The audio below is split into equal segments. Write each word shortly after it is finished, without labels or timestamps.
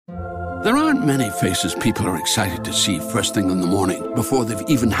There aren't many faces people are excited to see first thing in the morning before they've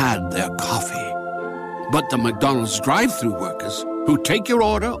even had their coffee. But the McDonald's drive-thru workers who take your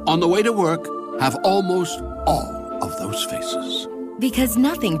order on the way to work have almost all of those faces. Because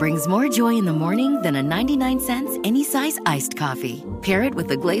nothing brings more joy in the morning than a 99-cent any-size iced coffee. Pair it with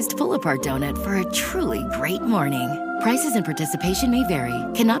the glazed pull-apart donut for a truly great morning. Prices and participation may vary.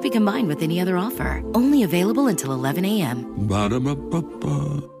 Cannot be combined with any other offer. Only available until 11 a.m.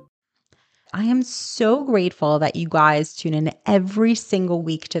 Ba-da-ba-ba-ba. I am so grateful that you guys tune in every single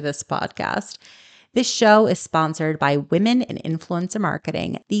week to this podcast. This show is sponsored by Women in Influencer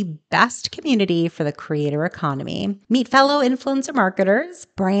Marketing, the best community for the creator economy. Meet fellow influencer marketers,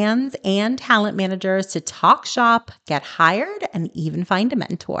 brands, and talent managers to talk shop, get hired, and even find a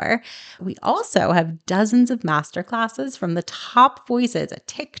mentor. We also have dozens of masterclasses from the top voices at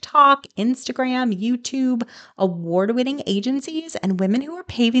TikTok, Instagram, YouTube, award-winning agencies, and women who are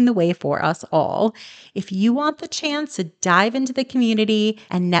paving the way for us all. If you want the chance to dive into the community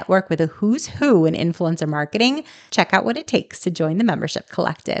and network with a who's who in influencer marketing, check out what it takes to join the membership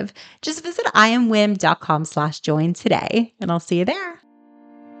collective. Just visit iamwim.com/join today, and I'll see you there.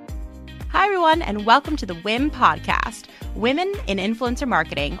 Hi, everyone, and welcome to the WIM podcast. Women in Influencer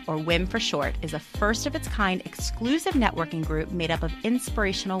Marketing, or WIM for short, is a first-of-its-kind exclusive networking group made up of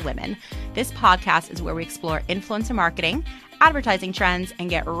inspirational women. This podcast is where we explore influencer marketing, advertising trends, and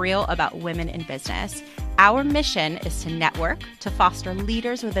get real about women in business. Our mission is to network, to foster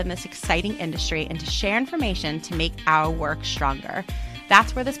leaders within this exciting industry, and to share information to make our work stronger.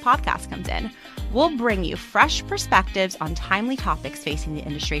 That's where this podcast comes in. We'll bring you fresh perspectives on timely topics facing the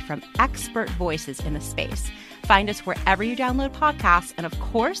industry from expert voices in the space. Find us wherever you download podcasts, and of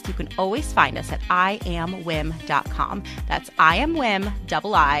course, you can always find us at iamwim.com. That's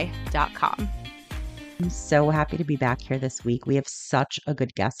iamwim.com. I'm so happy to be back here this week. We have such a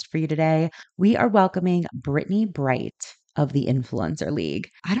good guest for you today. We are welcoming Brittany Bright of the Influencer League.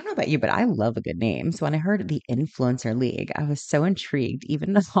 I don't know about you, but I love a good name. So when I heard the Influencer League, I was so intrigued,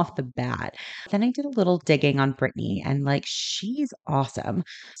 even off the bat. Then I did a little digging on Brittany, and she's awesome.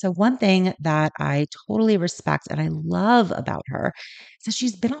 So one thing that I totally respect and I love about her is that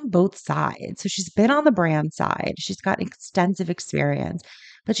she's been on both sides. So she's been on the brand side. She's got extensive experience,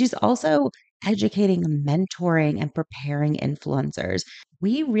 but she's also educating, mentoring, and preparing influencers.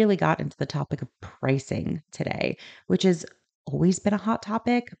 We really got into the topic of pricing today, which has always been a hot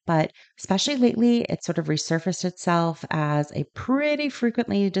topic, but especially lately, it's sort of resurfaced itself as a pretty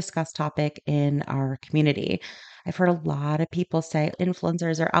frequently discussed topic in our community. I've heard a lot of people say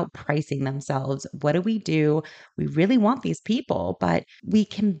influencers are outpricing themselves. What do? We really want these people, but we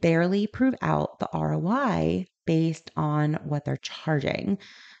can barely prove out the ROI based on what they're charging.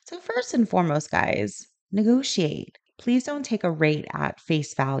 So first and foremost, guys, negotiate. Please don't take a rate at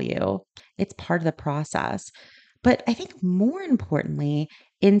face value. It's part of the process. But I think more importantly,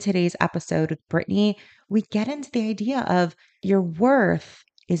 in today's episode with Brittany, we get into the idea of your worth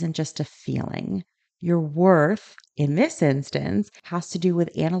isn't just a feeling. Your worth, in this instance, has to do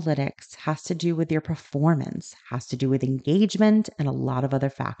with analytics, has to do with your performance, has to do with engagement, and a lot of other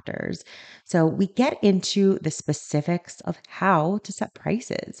factors. So we get into the specifics of how to set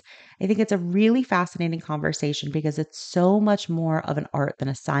prices. I think it's a really fascinating conversation because it's so much more of an art than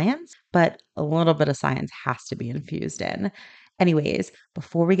a science, but a little bit of science has to be infused in. Anyways,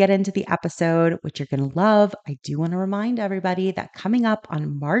 before we get into the episode, which you're going to love, I do want to remind everybody that coming up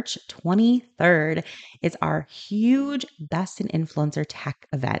on March 23rd is our huge Best in Influencer Tech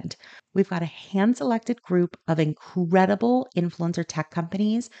event. We've got a hand-selected group of incredible influencer tech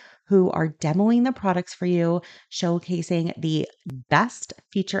companies who are demoing the products for you, showcasing the best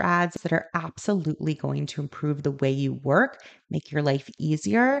feature ads that are absolutely going to improve the way you work, make your life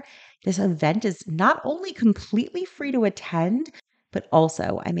easier. This event is not only completely free to attend, but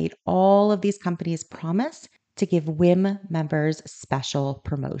also I made all of these companies promise to give WIM members special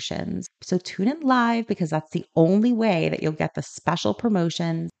promotions. So tune in live because that's the only way that you'll get the special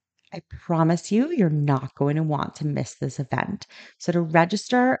promotions. I promise you, you're not going to want to miss this event. So to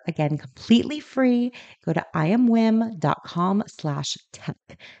register, again, completely free, go to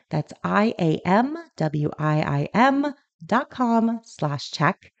iamwim.com/tech. That's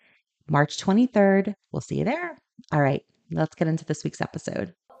iamwim.com/tech. March 23rd. We'll see you there. All right, let's get into this week's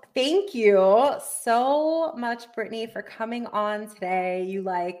episode. Thank you so much, Brittany, for coming on today. You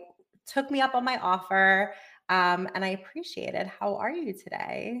took me up on my offer, and I appreciate it. How are you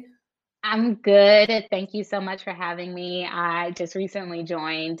today? I'm good. Thank you so much for having me. I just recently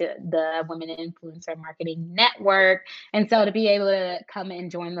joined the Women in Influencer Marketing Network. And so to be able to come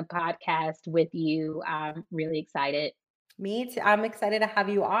and join the podcast with you, I'm really excited. Me too. I'm excited to have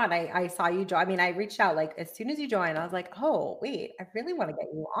you on. I saw you join. I mean, I reached out like as soon as you joined. I was like, oh wait, I really want to get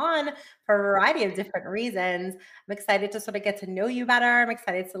you on for a variety of different reasons. I'm excited to sort of get to know you better. I'm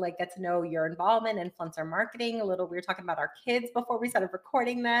excited to like get to know your involvement in influencer marketing. A little, we were talking about our kids before we started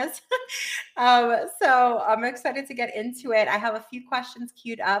recording this. So I'm excited to get into it. I have a few questions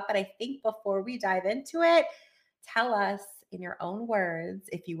queued up, but I think before we dive into it, tell us in your own words,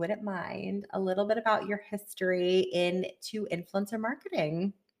 if you wouldn't mind, a little bit about your history into influencer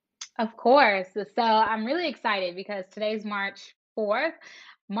marketing. Of course. So I'm really excited because today's March 4th.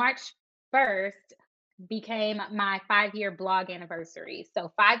 March 1st became my 5-year blog anniversary.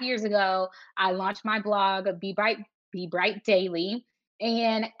 So 5 years ago, I launched my blog, Be Bright Daily.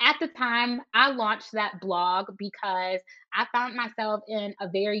 And at the time, I launched that blog because I found myself in a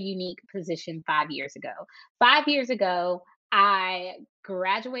very unique position 5 years ago. 5 years ago, I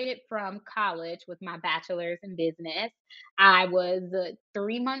graduated from college with my bachelor's in business. I was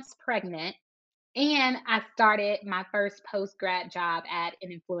 3 months pregnant, and I started my first post grad job at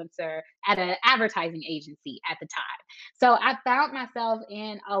an advertising agency at the time. So I found myself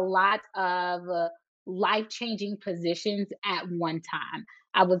in a lot of life changing positions at one time.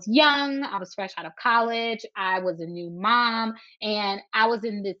 I was young, I was fresh out of college, I was a new mom, and I was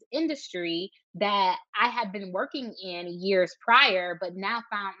in this industry that I had been working in years prior, but now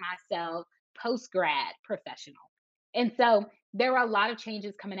found myself post grad professional. And so there were a lot of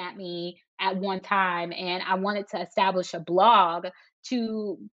changes coming at me at one time, and I wanted to establish a blog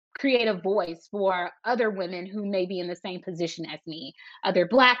to create a voice for other women who may be in the same position as me, other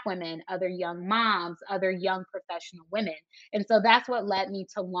Black women, other young moms, other young professional women. And so that's what led me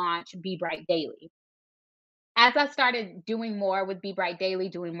to launch Be Bright Daily. As I started doing more with Be Bright Daily,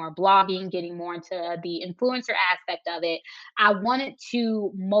 doing more blogging, getting more into the influencer aspect of it, I wanted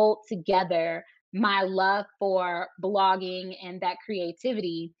to mold together my love for blogging and that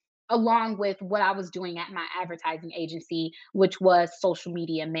creativity along with what I was doing at my advertising agency, which was social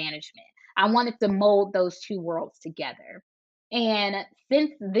media management. I wanted to mold those two worlds together. And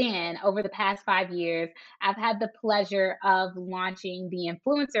since then, over the past 5 years, I've had the pleasure of launching the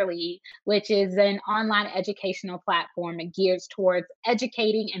Influencer League, which is an online educational platform geared towards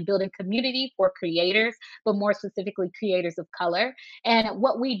educating and building community for creators, but more specifically, creators of color. And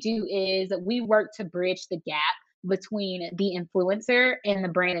what we do is we work to bridge the gap between the influencer and the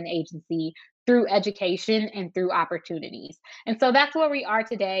brand and agency through education and through opportunities. And so that's where we are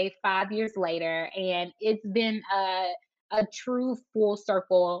today, 5 years later. And it's been a true full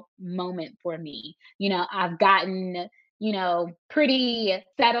circle moment for me. I've gotten, pretty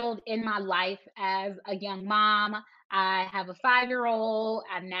settled in my life as a young mom. I have a 5-year old.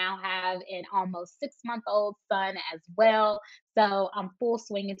 I now have an almost 6-month-old son as well. So I'm full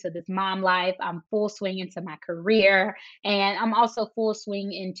swing into this mom life. I'm full swing into my career. And I'm also full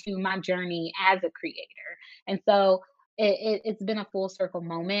swing into my journey as a creator. And so it's been a full circle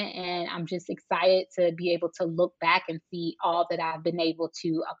moment, and I'm just excited to be able to look back and see all that I've been able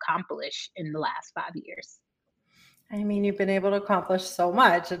to accomplish in the last 5 years. I mean, you've been able to accomplish so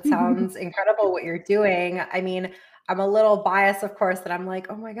much. It sounds incredible what you're doing. I mean, I'm a little biased, of course, that I'm like,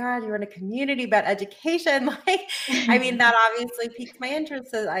 oh my God, you're in a community about education. Like, I mean, that obviously piqued my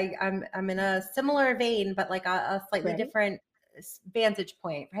interest. So I'm in a similar vein, but like a slightly Right. different vantage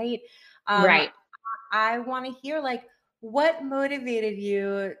point, right? Um, Right. I want to hear like what motivated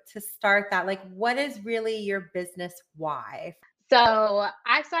you to start that? Like, what is really your business why? So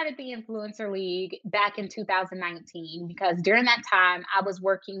I started the Influencer League back in 2019 because during that time I was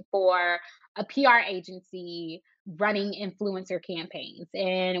working for a PR agency running influencer campaigns.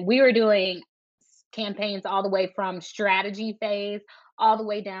 And we were doing campaigns all the way from strategy phase all the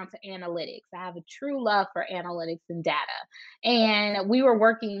way down to analytics. I have a true love for analytics and data. And we were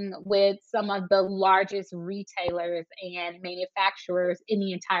working with some of the largest retailers and manufacturers in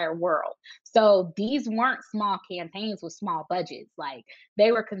the entire world. So these weren't small campaigns with small budgets. Like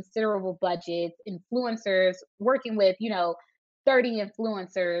they were considerable budgets, influencers working with, 30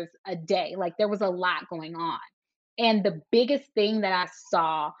 influencers a day. Like there was a lot going on. And the biggest thing that I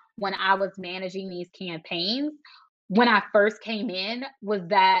saw when I was managing these campaigns when I first came in was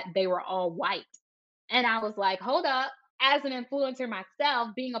that they were all white. And I was like, hold up. As an influencer myself,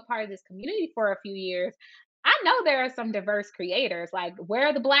 being a part of this community for a few years, I know there are some diverse creators. Like, where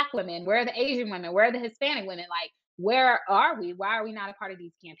are the Black women? Where are the Asian women? Where are the Hispanic women? Like, where are we? Why are we not a part of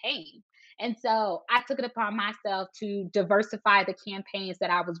these campaigns? And so I took it upon myself to diversify the campaigns that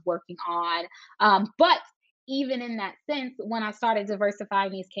I was working on. But even in that sense, when I started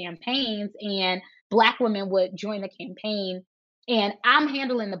diversifying these campaigns and Black women would join the campaign, and I'm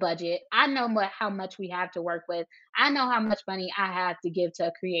handling the budget. I know how much we have to work with. I know how much money I have to give to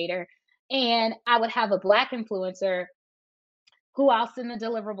a creator. And I would have a Black influencer who I'll send the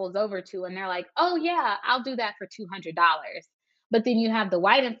deliverables over to, and they're like, "Oh yeah, I'll do that for $200." But then you have the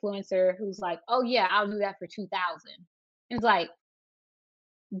white influencer who's like, "Oh yeah, I'll do that for 2,000." It's like,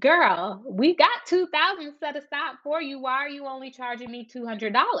 girl, we got 2,000 set aside for you. Why are you only charging me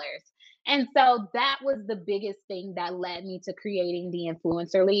 $200? And so that was the biggest thing that led me to creating the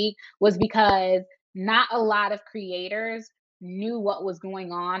Influencer League, was because not a lot of creators knew what was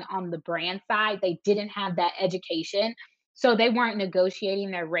going on the brand side. They didn't have that education. So they weren't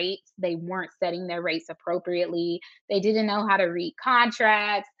negotiating their rates, they weren't setting their rates appropriately. They didn't know how to read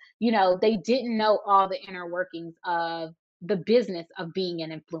contracts. They didn't know all the inner workings of the business of being an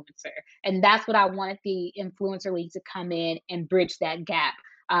influencer. And that's what I wanted the Influencer League to come in and bridge that gap,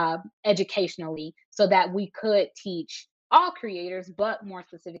 educationally, so that we could teach all creators, but more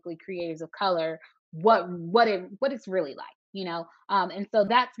specifically creators of color, what it's really like. And so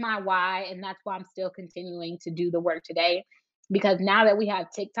that's my why, and that's why I'm still continuing to do the work today. Because now that we have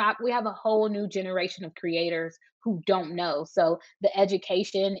TikTok, we have a whole new generation of creators who don't know. So the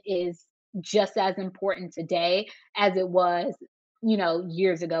education is just as important today as it was,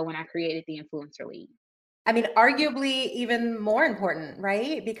 years ago when I created the Influencer League. I mean, arguably even more important,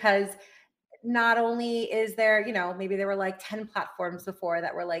 right? Because not only is there, maybe there were like 10 platforms before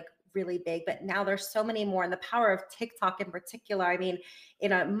that were like really big, but now there's so many more. And the power of TikTok in particular, I mean,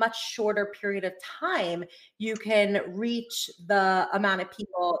 in a much shorter period of time, you can reach the amount of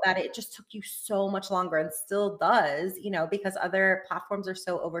people that it just took you so much longer, and still does, because other platforms are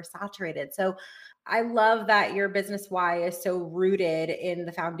so oversaturated. So I love that your business why is so rooted in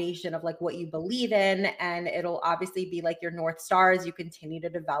the foundation of like what you believe in. And it'll obviously be like your North Star as you continue to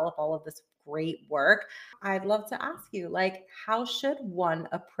develop all of this great work. I'd love to ask you, like, how should one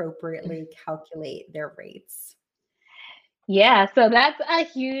appropriately calculate their rates? Yeah, so that's a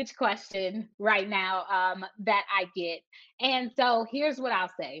huge question right now, that I get. And so here's what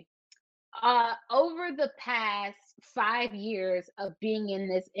I'll say. Over the past 5 years of being in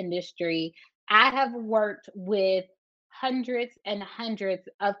this industry, I have worked with hundreds and hundreds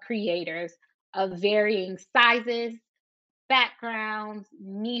of creators of varying sizes, backgrounds,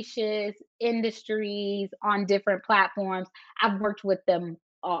 niches, industries on different platforms. I've worked with them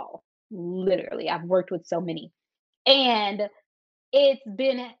all. Literally, I've worked with so many. And it's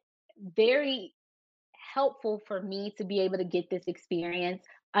been very helpful for me to be able to get this experience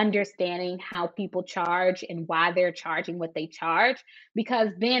understanding how people charge and why they're charging what they charge, because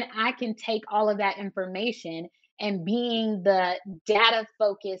then I can take all of that information, and being the data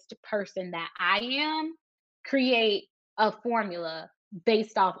focused person that I am, create a formula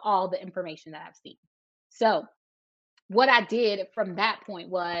based off all the information that I've seen. So what I did from that point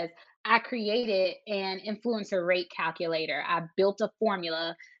was I created an influencer rate calculator. I built a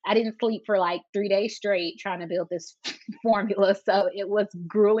formula. I didn't sleep for like 3 days straight trying to build this formula. So it was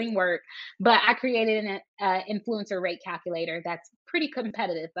grueling work, but I created an influencer rate calculator that's pretty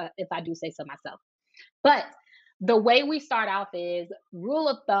competitive, if I do say so myself. But the way we start off is rule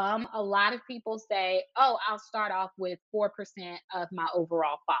of thumb. A lot of people say, oh, I'll start off with 4% of my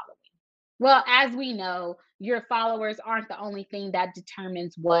overall following. Well, as we know, your followers aren't the only thing that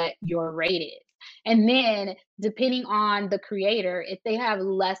determines what your rate is. And then, depending on the creator, if they have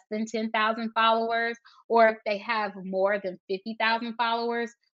less than 10,000 followers, or if they have more than 50,000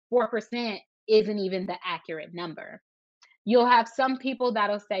 followers, 4% isn't even the accurate number. You'll have some people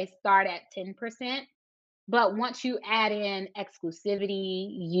that'll say start at 10%. But once you add in exclusivity,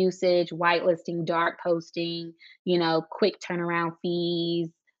 usage, whitelisting, dark posting, quick turnaround fees,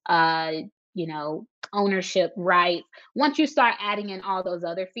 uh, ownership rights, once you start adding in all those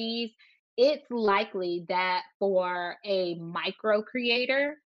other fees, it's likely that for a micro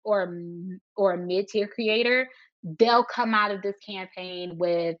creator or a mid-tier creator, they'll come out of this campaign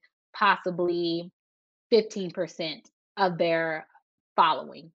with possibly 15% of their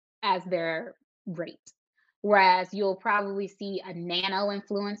following as their rate. Whereas you'll probably see a nano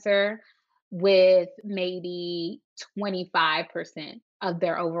influencer with maybe 25% of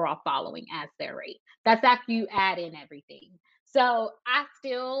their overall following as their rate. That's after you add in everything. So I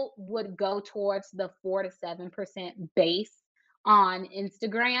still would go towards the 4 to 7% base on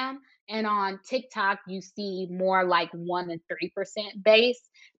Instagram. And on TikTok, you see more like 1 to 3% base.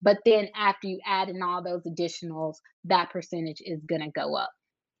 But then after you add in all those additionals, that percentage is going to go up.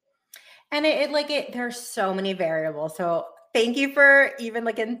 And there's so many variables. So thank you for even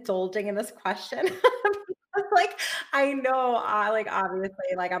like indulging in this question. Like, I know, like,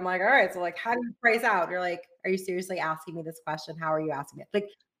 obviously, like, I'm like, "All right, so, like, how do you price out?" You're like, "Are you seriously asking me this question? How are you asking it?" Like,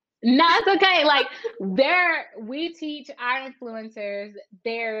 No, it's okay. Like we teach our influencers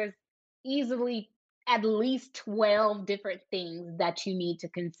there's easily at least 12 different things that you need to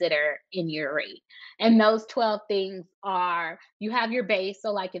consider in your rate. And those 12 things are you have your base.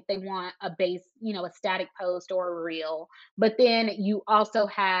 So like if they want a base, a static post or a reel, but then you also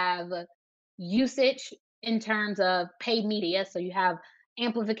have usage in terms of paid media. So you have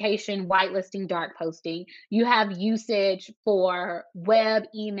amplification, whitelisting, dark posting. You have usage for web,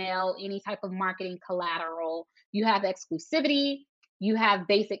 email, any type of marketing collateral. You have exclusivity. You have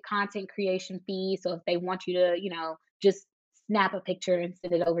basic content creation fees. So if they want you to, just snap a picture and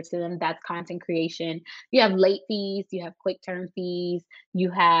send it over to them, that's content creation. You have late fees. You have quick turn fees. You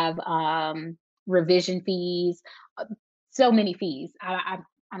have revision fees. uh, So many fees. I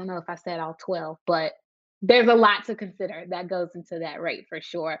don't know if I said all 12, but there's a lot to consider that goes into that rate for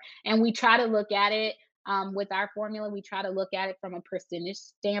sure. And we try to look at it with our formula, we try to look at it from a percentage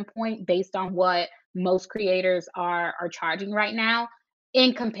standpoint based on what most creators are charging right now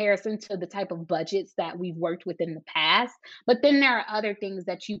in comparison to the type of budgets that we've worked with in the past. But then there are other things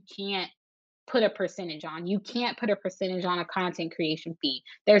that you can't put a percentage on. You can't put a percentage on a content creation fee.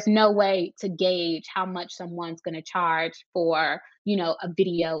 There's no way to gauge how much someone's going to charge for, a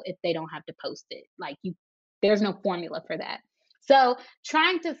video if they don't have to post it. Like there's no formula for that. So,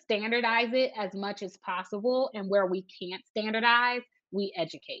 trying to standardize it as much as possible and where we can't standardize, we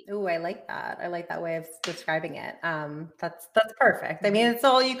educate. ooh, I like that. I like that way of describing it. That's perfect. I mean, Mhm. it's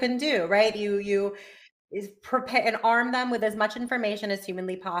all you can do, right? You is prepare and arm them with as much information as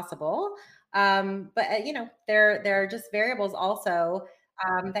humanly possible. But there are just variables also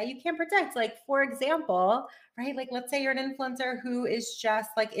that you can't predict. Like for example, right? Like let's say you're an influencer who is just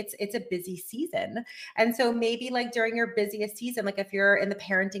like it's a busy season, and so maybe like during your busiest season, like if you're in the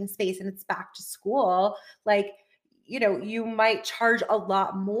parenting space and it's back to school, like you might charge a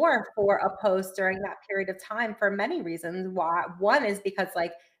lot more for a post during that period of time for many reasons. Why? One is because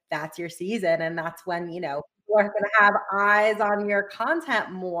like that's your season and that's when people are going to have eyes on your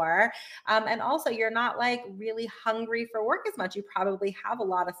content more, and also you're not like really hungry for work as much. You probably have a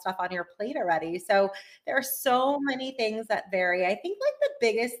lot of stuff on your plate already, so there are so many things that vary. I think like the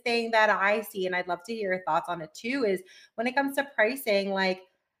biggest thing that I see, and I'd love to hear your thoughts on it too, is when it comes to pricing, like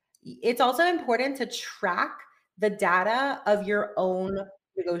it's also important to track the data of your own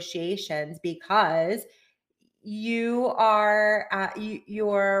negotiations, because your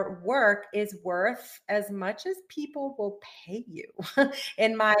work is worth as much as people will pay you,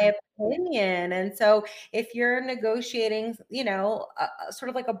 in my opinion. And so if you're negotiating sort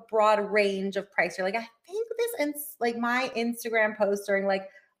of like a broad range of price, you're like, I think like my Instagram post during like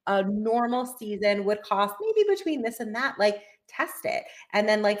a normal season would cost maybe between this and that, like test it, and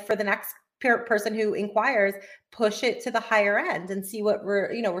then like for the next person who inquires, push it to the higher end and see what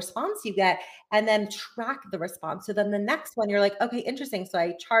response you get, and then track the response. So then the next one, you're like, okay, interesting. So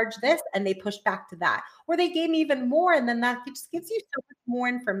I charge this and they push back to that. Or they gave me even more. And then that just gives you so much more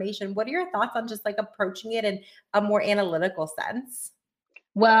information. What are your thoughts on just like approaching it in a more analytical sense?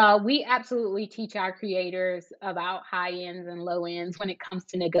 Well, we absolutely teach our creators about high ends and low ends when it comes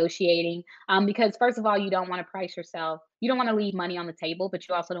to negotiating. Because first of all, you don't want to price yourself. You don't want to leave money on the table, but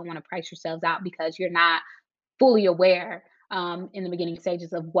you also don't want to price yourselves out because you're not fully aware in the beginning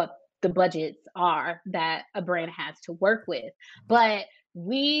stages of what the budgets are that a brand has to work with. But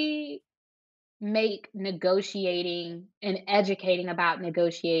we make negotiating and educating about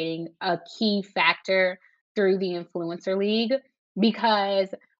negotiating a key factor through the Influencer League, because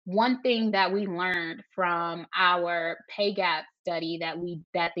one thing that we learned from our pay gap study that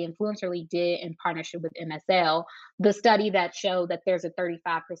the Influencer League did in partnership with MSL, the study that showed that there's a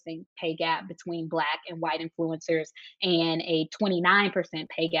 35% pay gap between black and white influencers and a 29%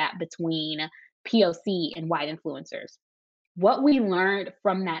 pay gap between POC and white influencers. What we learned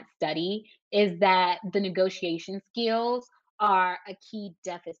from that study is that the negotiation skills are a key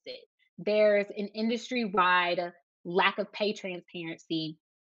deficit. There's an industry wide lack of pay transparency,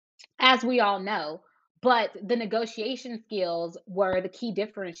 as we all know, but the negotiation skills were the key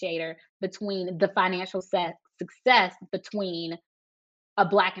differentiator between the financial success between a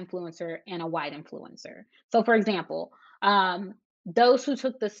Black influencer and a white influencer. So, for example, those who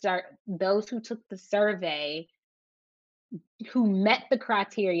took the survey who met the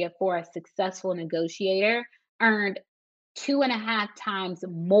criteria for a successful negotiator earned 2.5 times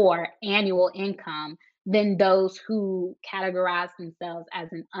more annual income than those who categorize themselves as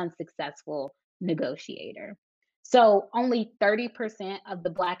an unsuccessful negotiator. So only 30% of the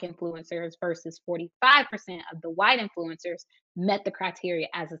Black influencers versus 45% of the white influencers met the criteria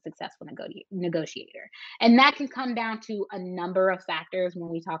as a successful negotiator. And that can come down to a number of factors when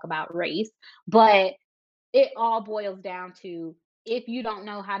we talk about race, but it all boils down to if you don't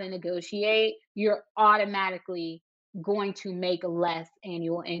know how to negotiate, you're automatically going to make less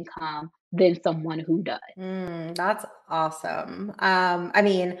annual income than someone who does. That's awesome. I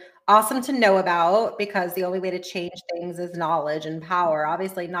mean, awesome to know about because the only way to change things is knowledge and power.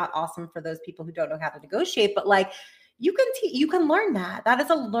 Obviously, not awesome for those people who don't know how to negotiate, but like you can learn that. That is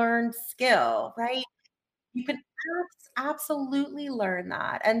a learned skill, right? You can absolutely learn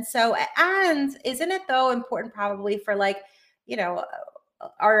that. And so, and isn't it though important probably for like, you know,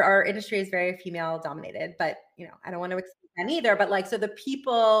 our industry is very female dominated, but I don't want to exclude men either. But like, so the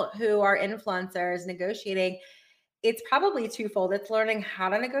people who are influencers negotiating, it's probably twofold. It's learning how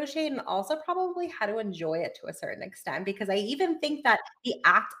to negotiate and also probably how to enjoy it to a certain extent. Because I even think that the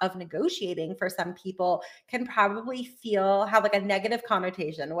act of negotiating for some people can probably have like a negative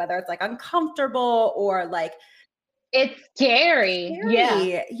connotation, whether it's like uncomfortable or like It's scary. Yeah.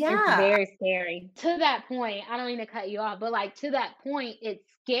 scary. It's Yeah. very scary. To that point, I don't mean to cut you off, but like to that point, it's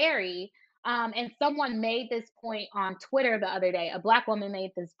scary. And someone made this point on Twitter the other day. A Black woman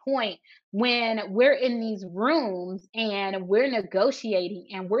made this point when we're in these rooms and we're negotiating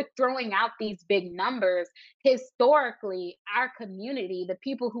and we're throwing out these big numbers. Historically, our community, the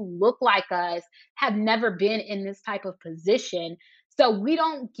people who look like us, have never been in this type of position. So we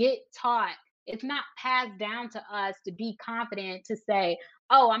don't get taught, it's not passed down to us to be confident to say,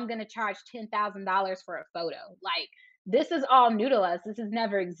 "Oh, I'm going to charge $10,000 for a photo." Like, this is all new to us. This has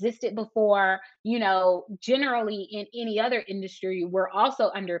never existed before. Generally in any other industry, we're also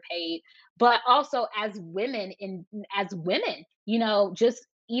underpaid, but also as women, just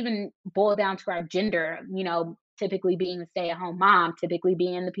even boil down to our gender, typically being a stay-at-home mom, typically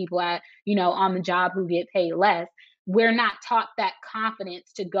being the people on the job who get paid less. We're not taught that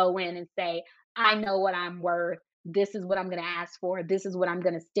confidence to go in and say, I know what I'm worth. This is what I'm going to ask for. This is what I'm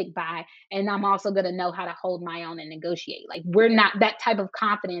going to stick by. And I'm also going to know how to hold my own and negotiate. Like, we're not, that type of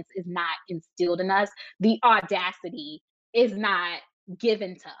confidence is not instilled in us. The audacity is not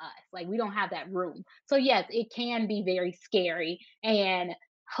given to us. Like, we don't have that room. So, yes, it can be very scary. And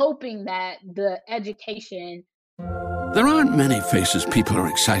hoping that the education. There aren't many faces people are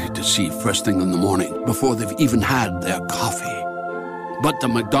excited to see first thing in the morning before they've even had their coffee. But the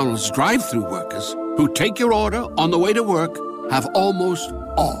McDonald's drive-thru workers who take your order on the way to work have almost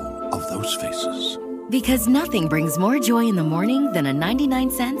all of those faces. Because nothing brings more joy in the morning than a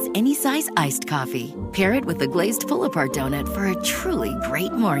 99-cents any size iced coffee. Pair it with the glazed pull-apart donut for a truly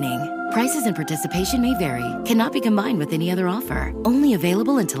great morning. Prices and participation may vary. Cannot be combined with any other offer. Only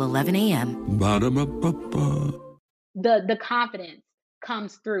available until 11 a.m. Ba-da-ba-ba-ba. The confidence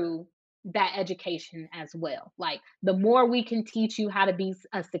comes through that education as well. Like, the more we can teach you how to be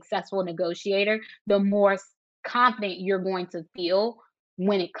a successful negotiator, the more confident you're going to feel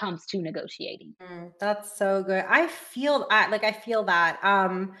when it comes to negotiating. That's so good. I feel that.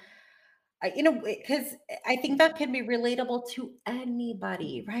 Because I think that can be relatable to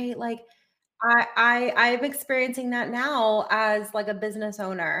anybody, right? Like I'm experiencing that now as like a business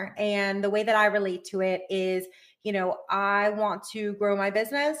owner. And the way that I relate to it is, I want to grow my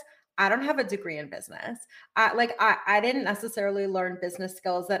business. I don't have a degree in business. I didn't necessarily learn business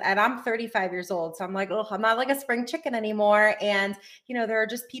skills and I'm 35 years old. So I'm like, oh, I'm not like a spring chicken anymore. And, there are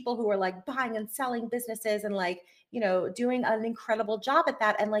just people who are like buying and selling businesses and like, doing an incredible job at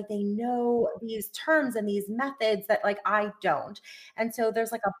that. And like, they know these terms and these methods that like I don't. And so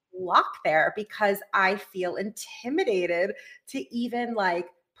there's like a block there because I feel intimidated to even like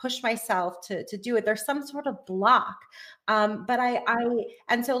push myself to do it. There's some sort of block. But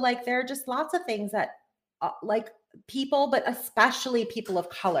and so like, there are just lots of things that like people, but especially people of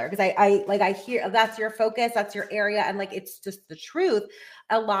color, because I hear that's your focus, that's your area. And like, it's just the truth.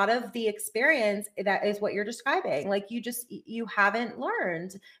 A lot of the experience that is what you're describing. Like you haven't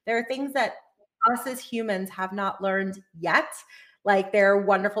learned. There are things that us as humans have not learned yet. Like there are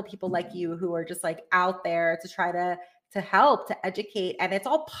wonderful people like you who are just like out there to try to help, to educate, and it's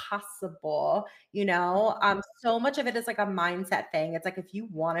all possible. So much of it is like a mindset thing. It's like if you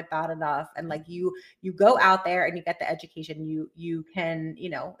want it bad enough and like you go out there and you get the education, you can,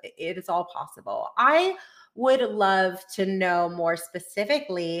 it is all possible. I would love to know more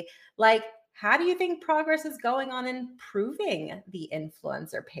specifically, like, how do you think progress is going on improving the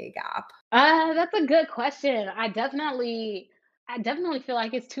influencer pay gap? That's a good question. I definitely feel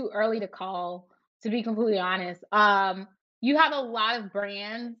like it's too early to call, to be completely honest. You have a lot of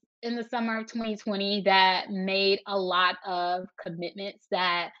brands in the summer of 2020 that made a lot of commitments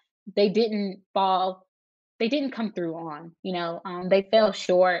that they didn't fall they didn't come through on, they fell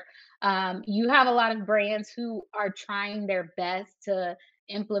short. You have a lot of brands who are trying their best to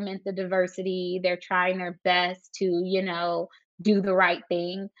implement the diversity. They're trying their best to, do the right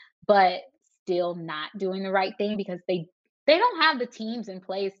thing, but still not doing the right thing because they don't have the teams in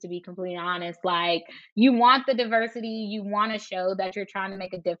place, to be completely honest. Like, you want the diversity, you want to show that you're trying to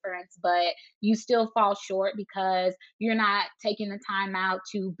make a difference, but you still fall short because you're not taking the time out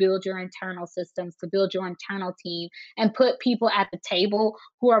to build your internal systems, to build your internal team, and put people at the table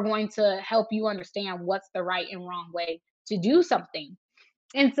who are going to help you understand what's the right and wrong way to do something.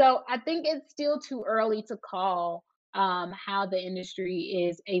 And so I think it's still too early to call how the industry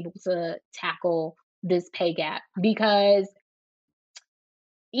is able to tackle this pay gap, because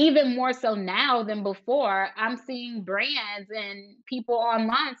even more so now than before, I'm seeing brands and people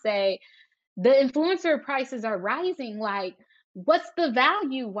online say the influencer prices are rising. Like, what's the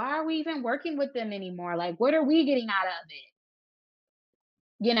value? Why are we even working with them anymore? Like, what are we getting out of it?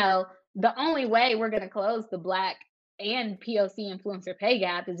 The only way we're going to close the Black and POC influencer pay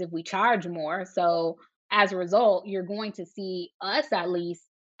gap is if we charge more. So as a result, you're going to see us at least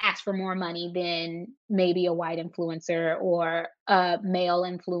ask for more money than maybe a white influencer or a male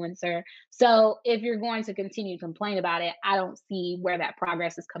influencer. So if you're going to continue to complain about it, I don't see where that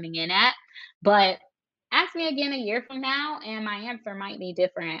progress is coming in at. But ask me again a year from now, and my answer might be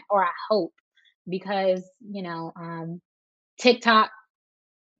different, or I hope, because, TikTok,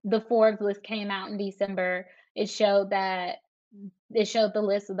 the Forbes list came out in December. It showed that it showed the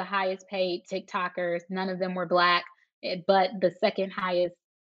list of the highest paid TikTokers. None of them were Black, but the second highest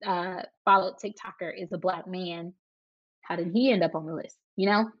followed TikToker is a Black man. How did he end up on the list?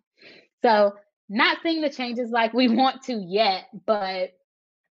 So, not seeing the changes like we want to yet, but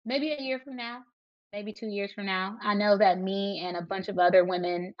maybe a year from now, maybe 2 years from now. I know that me and a bunch of other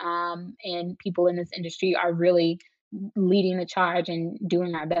women and people in this industry are really leading the charge and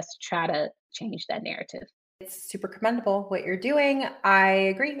doing our best to try to change that narrative. It's super commendable what you're doing. I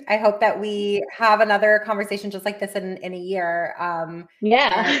agree. I hope that we have another conversation just like this in a year.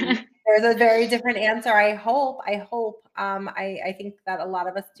 Yeah. There's a very different answer. I hope. I think that a lot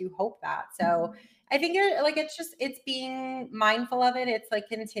of us do hope that. So I think it's being mindful of it. It's like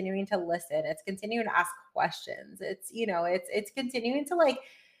continuing to listen. It's continuing to ask questions. It's continuing to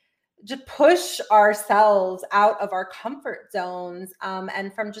just push ourselves out of our comfort zones,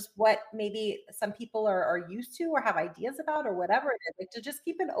 and from just what maybe some people are used to or have ideas about or whatever it is, like to just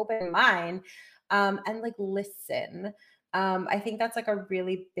keep an open mind, and listen. I think that's like a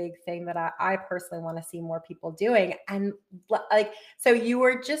really big thing that I personally want to see more people doing. And so you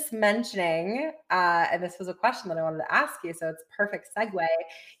were just mentioning, and this was a question that I wanted to ask you, so it's perfect segue.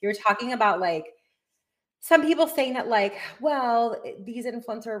 You were talking about some people saying that well, these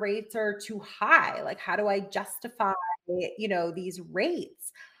influencer rates are too high. Like, how do I justify, these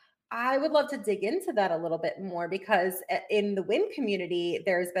rates? I would love to dig into that a little bit more because in the WIN community,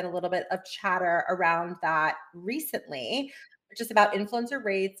 there's been a little bit of chatter around that recently, just about influencer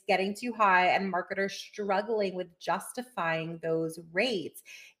rates getting too high and marketers struggling with justifying those rates.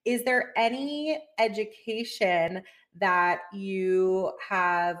 Is there any education that you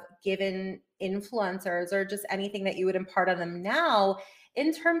have given influencers or just anything that you would impart on them now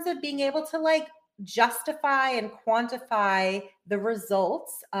in terms of being able to justify and quantify the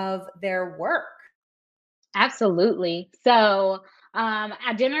results of their work? Absolutely. So,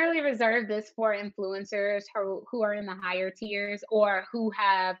 I generally reserve this for influencers who are in the higher tiers or who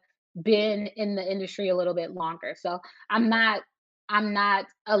have been in the industry a little bit longer. So I'm not I'm not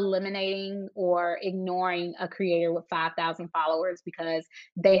eliminating or ignoring a creator with 5,000 followers because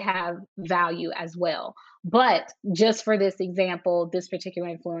they have value as well. But just for this example, this particular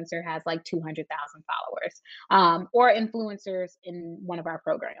influencer has like 200,000 followers, or influencers in one of our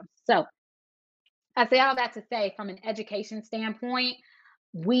programs. So I say all that to say, from an education standpoint,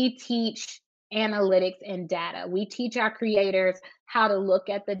 we teach analytics and data. We teach our creators how to look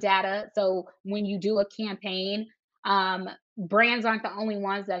at the data. So when you do a campaign, um, brands aren't the only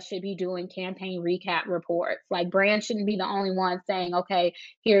ones that should be doing campaign recap reports. Like, brands shouldn't be the only ones saying, okay,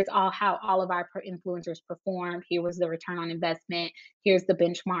 here's how all of our influencers performed. Here was the return on investment. Here's the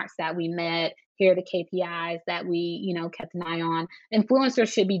benchmarks that we met. Here are the KPIs that we, kept an eye on.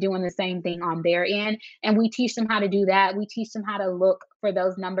 Influencers should be doing the same thing on their end. And we teach them how to do that. We teach them how to look for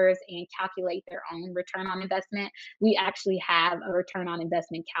those numbers and calculate their own return on investment. We actually have a return on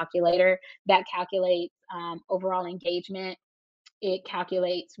investment calculator that calculates overall engagement. It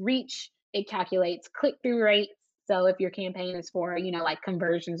calculates reach. It calculates click through rates. So if your campaign is for, like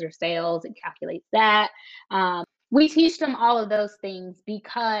conversions or sales, it calculates that. We teach them all of those things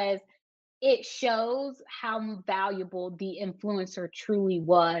because it shows how valuable the influencer truly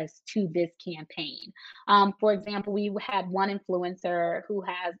was to this campaign. For example, we had one influencer who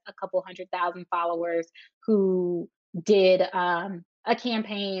has a couple 100,000 followers who did a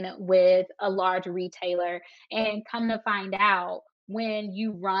campaign with a large retailer, and come to find out, when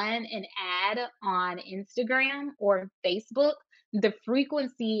you run an ad on Instagram or Facebook, the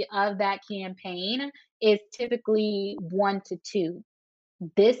frequency of that campaign is typically 1 to 2.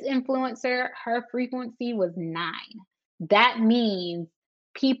 This influencer, her frequency was 9. That means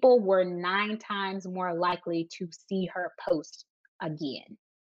people were 9 times more likely to see her post again.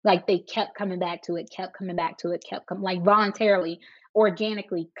 Like, they kept coming back to it, kept coming back to it, like voluntarily,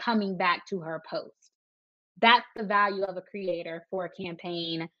 organically coming back to her post. That's the value of a creator for a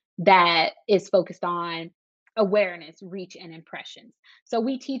campaign that is focused on awareness, reach, and impressions. So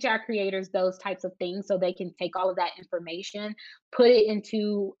we teach our creators those types of things so they can take all of that information, put it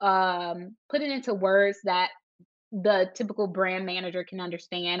into words that the typical brand manager can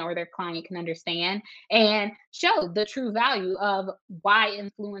understand or their client can understand, and show the true value of why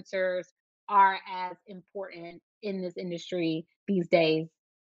influencers are as important in this industry these days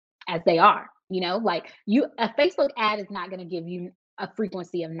as they are. Like, a Facebook ad is not going to give you a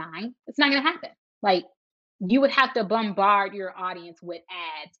frequency of 9. It's not going to happen. Like, you would have to bombard your audience with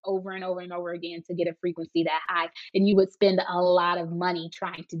ads over and over and over again to get a frequency that high, and you would spend a lot of money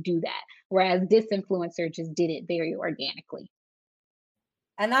trying to do that, whereas this influencer just did it very organically.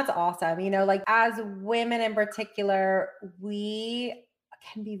 And that's awesome. Like, as women in particular, we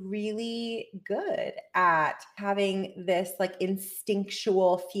can be really good at having this like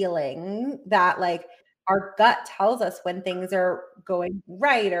instinctual feeling that like our gut tells us when things are going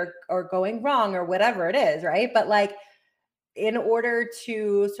right or going wrong or whatever it is, right? But like, in order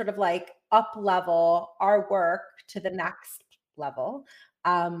to sort of like up level our work to the next level,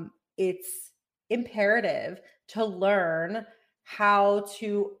 it's imperative to learn how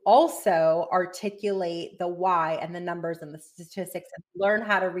to also articulate the why and the numbers and the statistics, and learn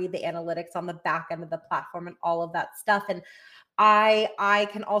how to read the analytics on the back end of the platform and all of that stuff. And I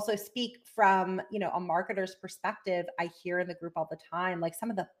can also speak from, a marketer's perspective. I hear in the group all the time, like,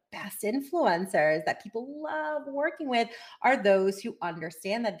 some of the best influencers that people love working with are those who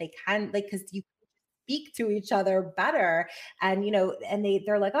understand that they can, like, because you speak to each other better, and and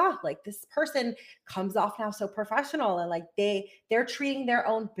they're like, oh, like, this person comes off now so professional, and like they're treating their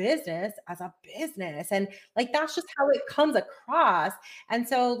own business as a business, and like that's just how it comes across. And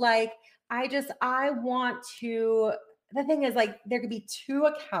so like, I want to, the thing is, like, there could be two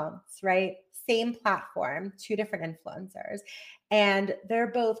accounts, right? Same platform, two different influencers, and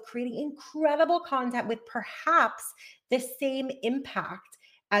they're both creating incredible content with perhaps the same impact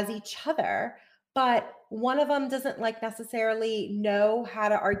as each other. But one of them doesn't like necessarily know how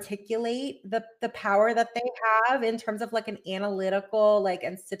to articulate the power that they have in terms of like an analytical, like,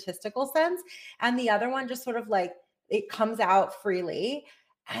 and statistical sense. And the other one just sort of like, it comes out freely.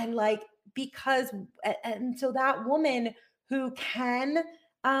 And like, because, and so that woman who can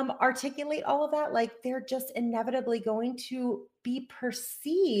articulate all of that, like, they're just inevitably going to be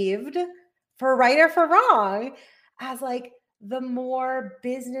perceived, for right or for wrong, as like the more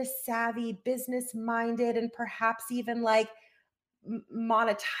business savvy, business minded, and perhaps even like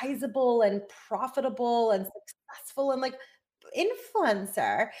monetizable and profitable and successful and like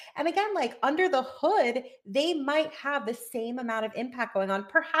influencer. And again, like, under the hood, they might have the same amount of impact going on.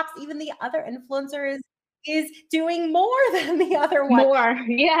 Perhaps even the other influencer is doing more than the other one, More,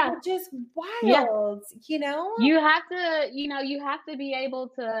 yeah. which is Yeah. wild, You have to be able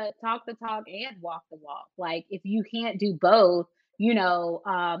to talk the talk and walk the walk. Like, if you can't do both,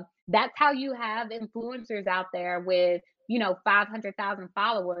 that's how you have influencers out there with, 500,000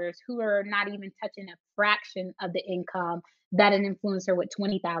 followers who are not even touching a fraction of the income that an influencer with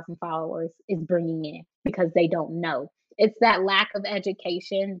 20,000 followers is bringing in, because they don't know. It's that lack of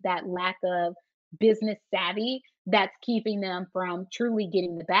education, that lack of business savvy, that's keeping them from truly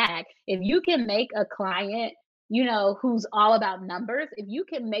getting the bag. If you can make a client, who's all about numbers, if you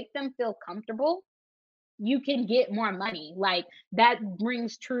can make them feel comfortable, you can get more money. Like, that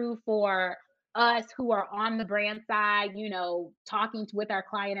rings true for us who are on the brand side, talking with our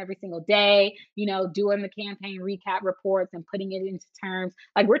client every single day, doing the campaign recap reports and putting it into terms.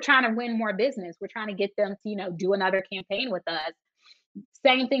 Like, we're trying to win more business. We're trying to get them to, do another campaign with us.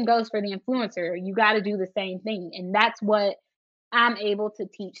 Same thing goes for the influencer. You got to do the same thing. And that's what I'm able to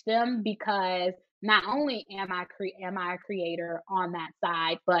teach them, because not only am I a creator on that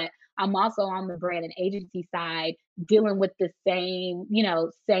side, but I'm also on the brand and agency side dealing with the same,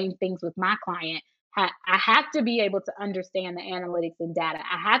 same things with my client. I have to be able to understand the analytics and data.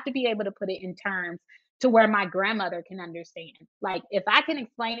 I have to be able to put it in terms to where my grandmother can understand. Like if I can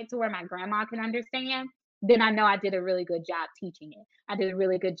explain it to where my grandma can understand, then I know I did a really good job teaching it. I did a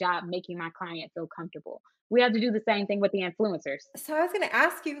really good job making my client feel comfortable. We have to do the same thing with the influencers. So I was going to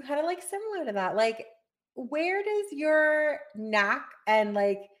ask you kind of like similar to that, like, where does your knack and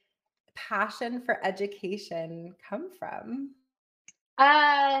like passion for education come from?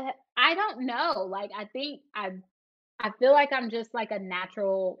 I don't know. Like I feel like I'm just like a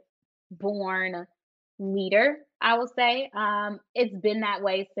natural born leader, I will say. It's been that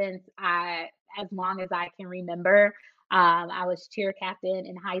way since as long as I can remember. I was cheer captain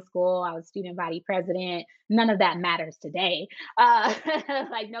in high school. I was student body president. None of that matters today.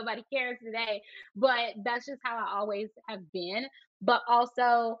 Like nobody cares today, but that's just how I always have been. But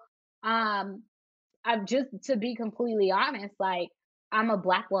also, um, I'm just to be completely honest, like I'm a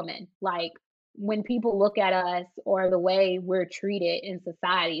black woman. Like when people look at us or the way we're treated in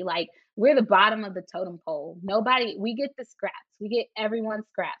society, like we're the bottom of the totem pole. Nobody, we get the scraps. We get everyone's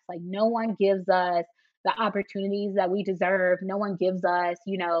scraps. Like no one gives us the opportunities that we deserve. No one gives us,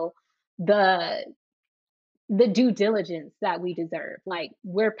 the the due diligence that we deserve. Like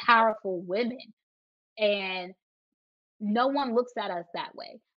we're powerful women and no one looks at us that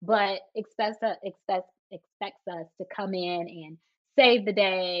way, but expects us to come in and save the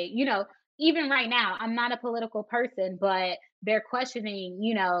day. Even right now, I'm not a political person, but they're questioning,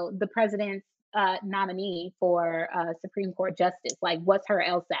 the president's nominee for Supreme Court justice. Like, what's her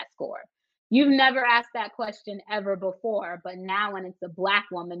LSAT score? You've never asked that question ever before, but now when it's a black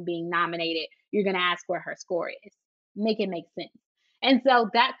woman being nominated, you're going to ask where her score is. Make it make sense. And so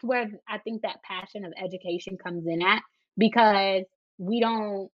that's where I think that passion of education comes in at because we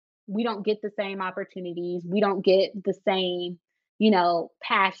don't we don't get the same opportunities. We don't get the same,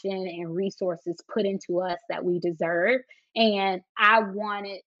 passion and resources put into us that we deserve. And I want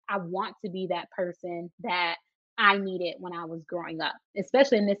to be that person that I needed when I was growing up,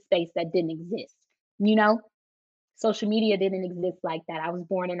 especially in this space that didn't exist. You know, social media didn't exist like that. I was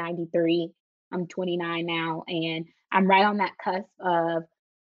born in 93. I'm 29 now and I'm right on that cusp of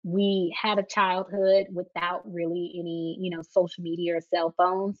we had a childhood without really any, social media or cell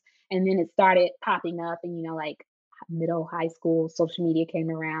phones. And then it started popping up and, like middle high school, social media came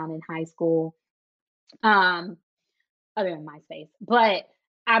around in high school, um, other than MySpace. But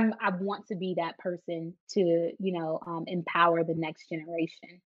I want to be that person to, empower the next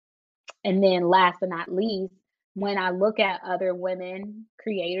generation. And then last but not least, when I look at other women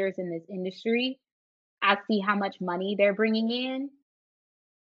creators in this industry, I see how much money they're bringing in.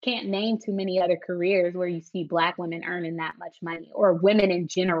 Can't name too many other careers where you see black women earning that much money or women in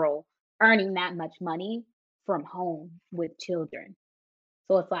general earning that much money from home with children.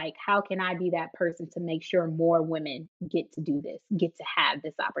 So it's like, how can I be that person to make sure more women get to do this, get to have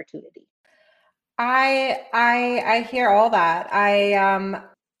this opportunity? I hear all that.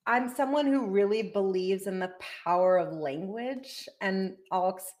 I'm someone who really believes in the power of language, and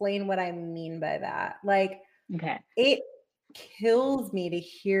I'll explain what I mean by that. Like, Okay. it kills me to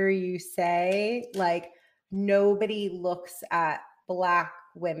hear you say, like, nobody looks at Black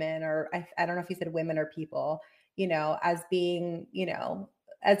women, or I don't know if you said women or people, as being,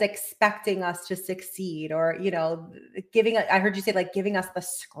 as expecting us to succeed, or, I heard you say like giving us the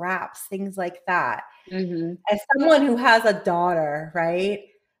scraps, things like that. Hmm. As someone who has a daughter, right?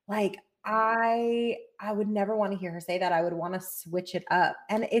 Like, I would never want to hear her say that. I would want to switch it up.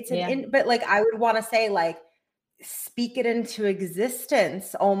 And Yeah. but like I would want to say, like, speak it into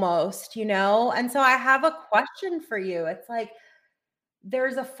existence almost, And so I have a question for you. It's like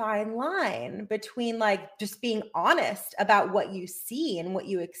there's a fine line between like just being honest about what you see and what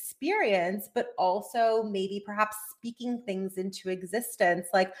you experience, but also maybe perhaps speaking things into existence.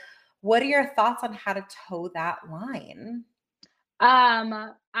 Like, what are your thoughts on how to toe that line?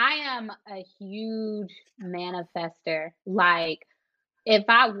 I am a huge manifester. Like if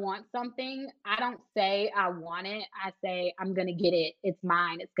I want something, I don't say I want it. I say I'm going to get it. It's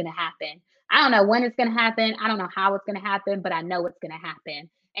mine. It's going to happen. I don't know when it's going to happen. I don't know how it's going to happen, but I know it's going to happen.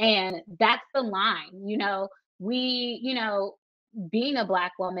 And that's the line, being a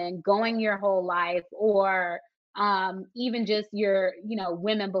black woman, going your whole life or even just your,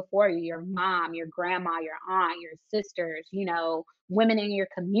 women before you, your mom, your grandma, your aunt, your sisters, women in your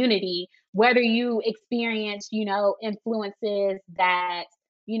community, whether you experience, influences that,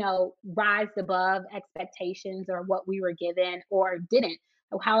 rised above expectations or what we were given or didn't.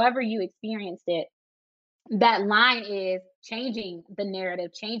 however you experienced it, that line is changing the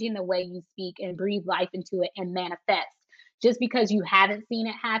narrative, changing the way you speak and breathe life into it and manifest. Just because you haven't seen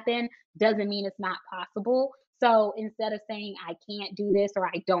it happen doesn't mean it's not possible. So instead of saying, I can't do this, or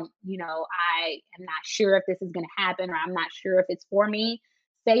I don't, I am not sure if this is going to happen, or I'm not sure if it's for me,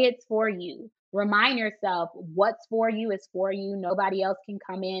 say it's for you. Remind yourself what's for you is for you. Nobody else can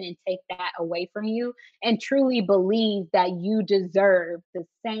come in and take that away from you. And truly believe that you deserve the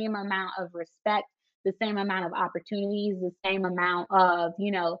same amount of respect, the same amount of opportunities, the same amount of,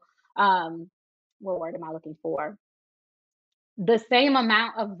 what word am I looking for? The same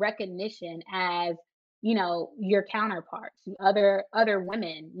amount of recognition as, your counterparts, other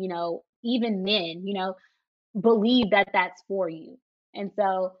women, even men, believe that that's for you. And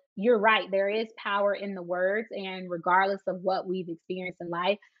so you're right, there is power in the words, and regardless of what we've experienced in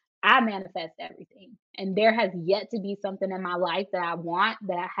life, I manifest everything. And there has yet to be something in my life that I want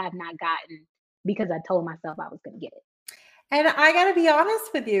that I have not gotten because I told myself I was going to get it. And I got to be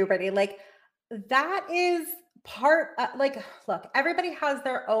honest with you, Brittany, like that is part, like, look, everybody has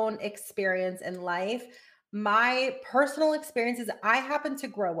their own experience in life. My personal experience is I happen to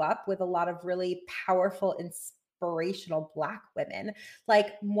grow up with a lot of really powerful, inspirational Black women.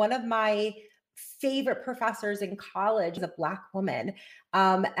 Like one of my favorite professors in college is a Black woman.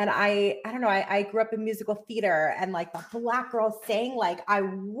 And I don't know, I grew up in musical theater, and like the Black girls sang, like, I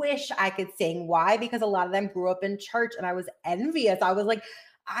wish I could sing. Why? Because a lot of them grew up in church and I was envious. I was like,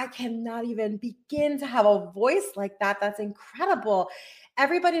 I cannot even begin to have a voice like that. That's incredible.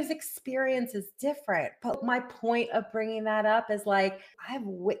 Everybody's experience is different. But my point of bringing that up is like, I've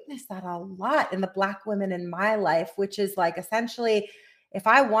witnessed that a lot in the Black women in my life, which is like essentially, if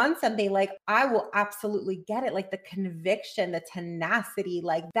I want something, like I will absolutely get it. Like the conviction, the tenacity,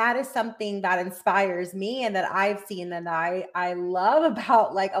 like that is something that inspires me and that I've seen and I love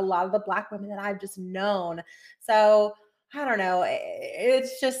about like a lot of the Black women that I've just known. So I don't know.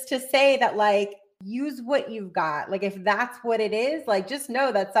 It's just to say that like use what you've got. Like if that's what it is, like just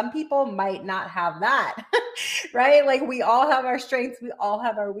know that some people might not have that. Right? Like we all have our strengths, we all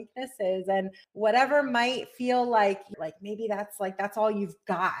have our weaknesses, and whatever might feel like maybe that's all you've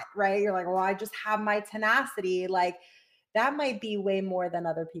got, right? You're like, well, I just have my tenacity. Like that might be way more than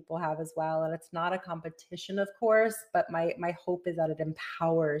other people have as well. And it's not a competition, of course, but my hope is that it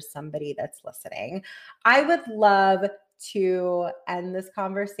empowers somebody that's listening. I would love to end this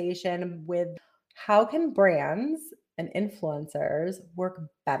conversation with, how can brands and influencers work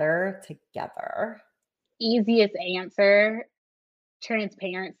better together? Easiest answer,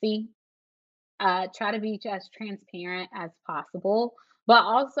 transparency. Try to be as transparent as possible, but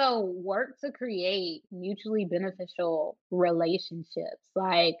also work to create mutually beneficial relationships.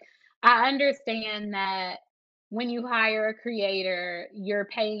 Like, I understand that when you hire a creator, you're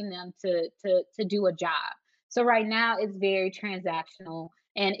paying them to do a job. So right now it's very transactional,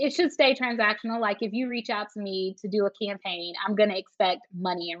 and it should stay transactional. Like if you reach out to me to do a campaign, I'm going to expect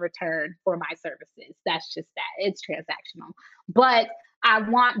money in return for my services. That's just that. It's transactional. But I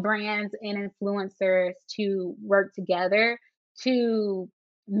want brands and influencers to work together to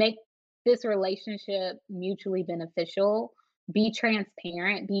make this relationship mutually beneficial. Be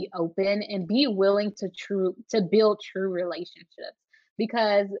transparent, be open, and be willing to build true relationships,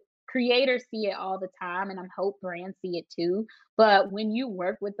 because creators see it all the time, and I hope brands see it too. But when you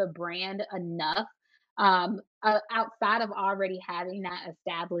work with a brand enough, outside of already having that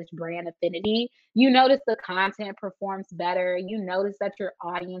established brand affinity, you notice the content performs better. You notice that your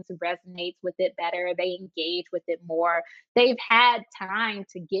audience resonates with it better. They engage with it more. They've had time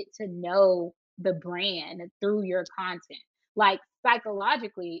to get to know the brand through your content. Like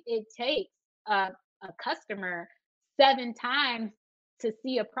psychologically, it takes a customer 7 times to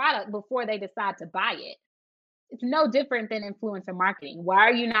see a product before they decide to buy it. It's no different than influencer marketing. Why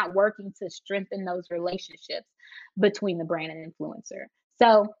are you not working to strengthen those relationships between the brand and influencer?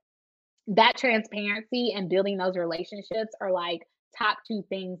 So that transparency and building those relationships are like top two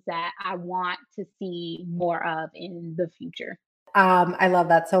things that I want to see more of in the future. I love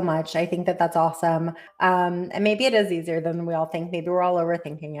that so much. I think that that's awesome. And maybe it is easier than we all think. Maybe we're all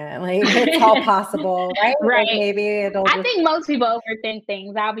overthinking it. Like it's all possible, right? Like Right. maybe it'll I just, think most people overthink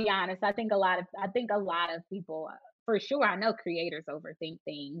things. I'll be honest. I think a lot of people, for sure, I know creators overthink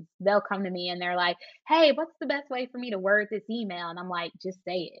things. They'll come to me and they're like, "Hey, what's the best way for me to word this email?" And I'm like, "Just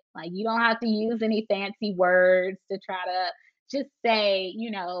say it. Like you don't have to use any fancy words to try to just say,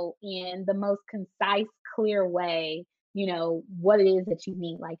 in the most concise, clear way, what it is that you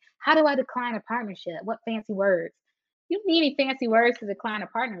mean. Like, how do I decline a partnership? What fancy words? You don't need any fancy words to decline a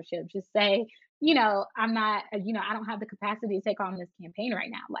partnership. Just say, I'm not, I don't have the capacity to take on this campaign right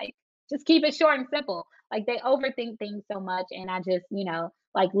now. Like, just keep it short and simple. Like, they overthink things so much. And I just,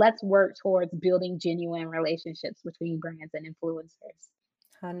 like, let's work towards building genuine relationships between brands and influencers.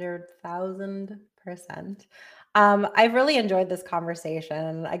 100,000%. I've really enjoyed this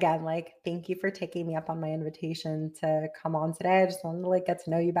conversation. Again, like, thank you for taking me up on my invitation to come on today. I just wanted to like get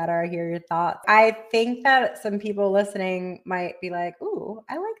to know you better, hear your thoughts. I think that some people listening might be like, "Ooh,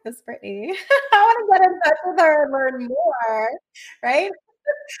 I like this Brittany. I want to get in touch with her and learn more." Right?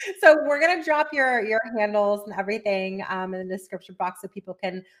 So we're gonna drop your handles and everything in the description box so people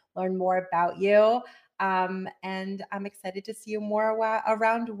can learn more about you. And I'm excited to see you more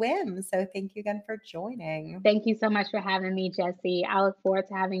around WIM. So thank you again for joining. Thank you so much for having me, Jessie. I look forward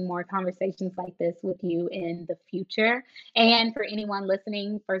to having more conversations like this with you in the future. And for anyone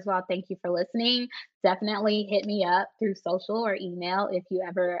listening, first of all, thank you for listening. Definitely hit me up through social or email if you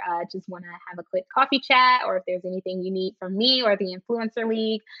ever just want to have a quick coffee chat, or if there's anything you need from me or the Influencer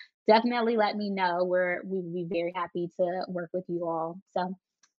League. Definitely let me know. We'd be very happy to work with you all. So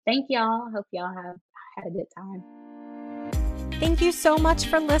thank y'all. Hope y'all have had a good time. Thank you so much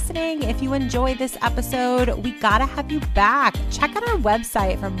for listening. If you enjoyed this episode, we gotta have you back. Check out our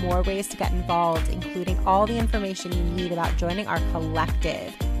website for more ways to get involved, including all the information you need about joining our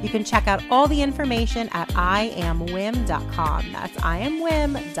collective. You can check out all the information at iamwim.com. That's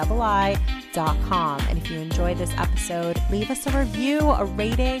iamwim.com. And if you enjoyed this episode, leave us a review, a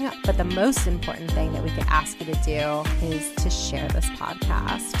rating. But the most important thing that we could ask you to do is to share this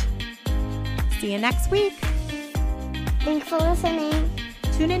podcast. See you next week. Thanks for listening.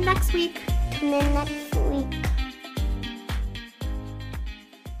 Tune in next week.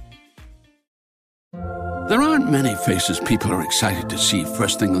 There aren't many faces people are excited to see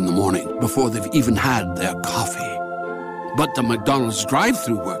first thing in the morning before they've even had their coffee. But the McDonald's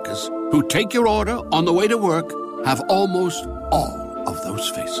drive-thru workers who take your order on the way to work have almost all of those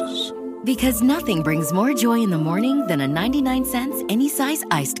faces. Because nothing brings more joy in the morning than a 99-cent any-size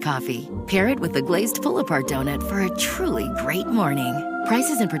iced coffee. Pair it with a glazed pull-apart donut for a truly great morning.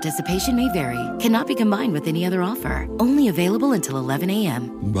 Prices and participation may vary. Cannot be combined with any other offer. Only available until 11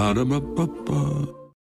 a.m. Ba-da-ba-ba-ba.